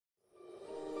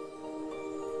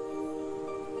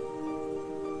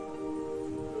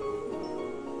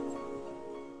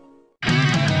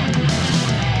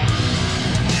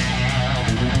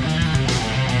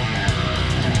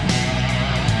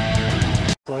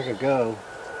long ago.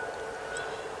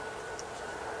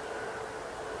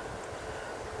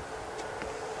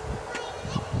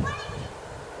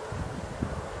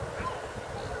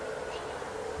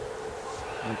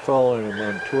 I'm following him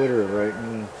on Twitter right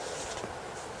now.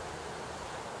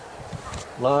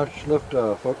 Launch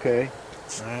liftoff, okay.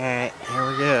 Alright,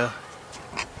 here we go.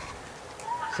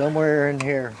 Somewhere in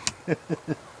here.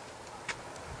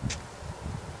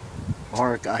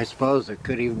 Or I suppose it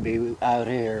could even be out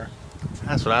here.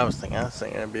 That's what I was thinking. I was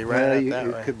thinking it'd be right out that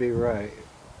way. You could be right.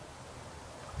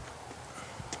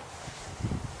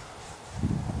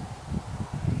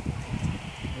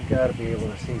 You gotta be able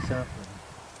to see something.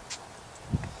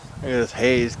 Look at this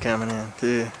haze coming in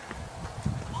too.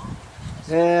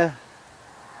 Yeah.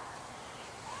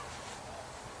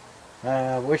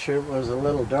 I wish it was a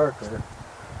little darker.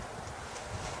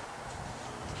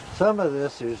 Some of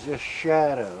this is just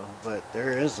shadow, but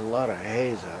there is a lot of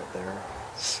haze out there.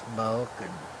 Smoke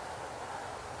and...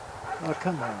 Oh,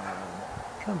 come on.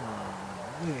 Come on.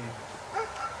 Yeah.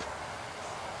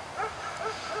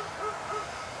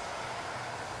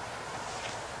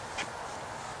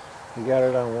 You got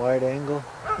it on wide angle?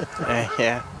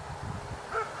 Yeah.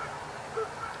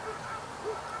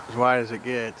 As wide as it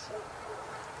gets.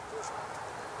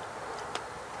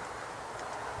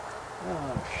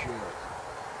 Oh, shit.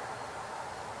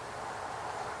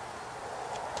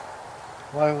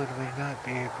 Why would we not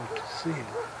be able to see it?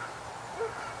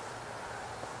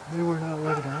 Maybe we're not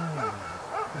looking at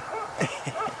it.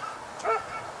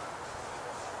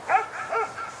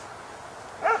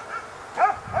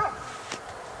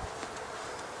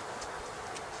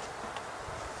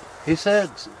 He said,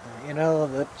 you know,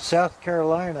 that South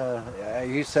Carolina,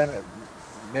 you sent it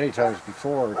many times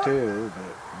before too,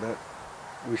 but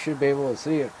we should be able to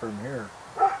see it from here.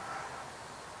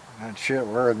 And shit,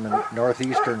 we're in the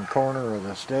northeastern corner of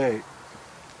the state.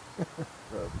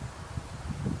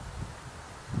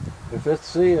 If it's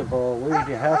seeable, we'd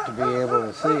have to be able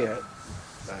to see it.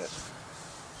 But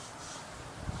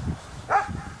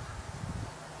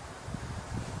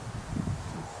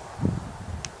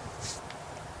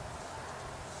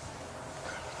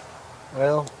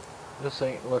well, this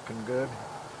ain't looking good.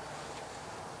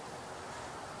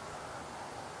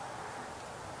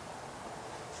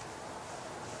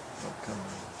 Oh, come on.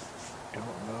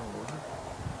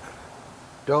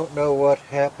 Don't know what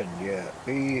happened yet.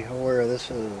 Be aware this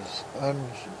was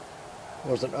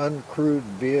an uncrewed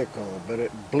vehicle, but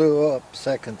it blew up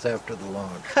seconds after the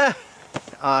launch.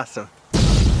 Awesome.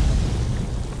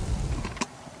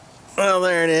 Well,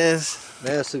 there it is.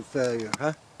 Massive failure,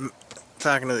 huh?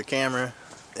 Talking to the camera,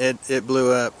 it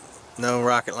blew up. No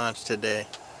rocket launch today.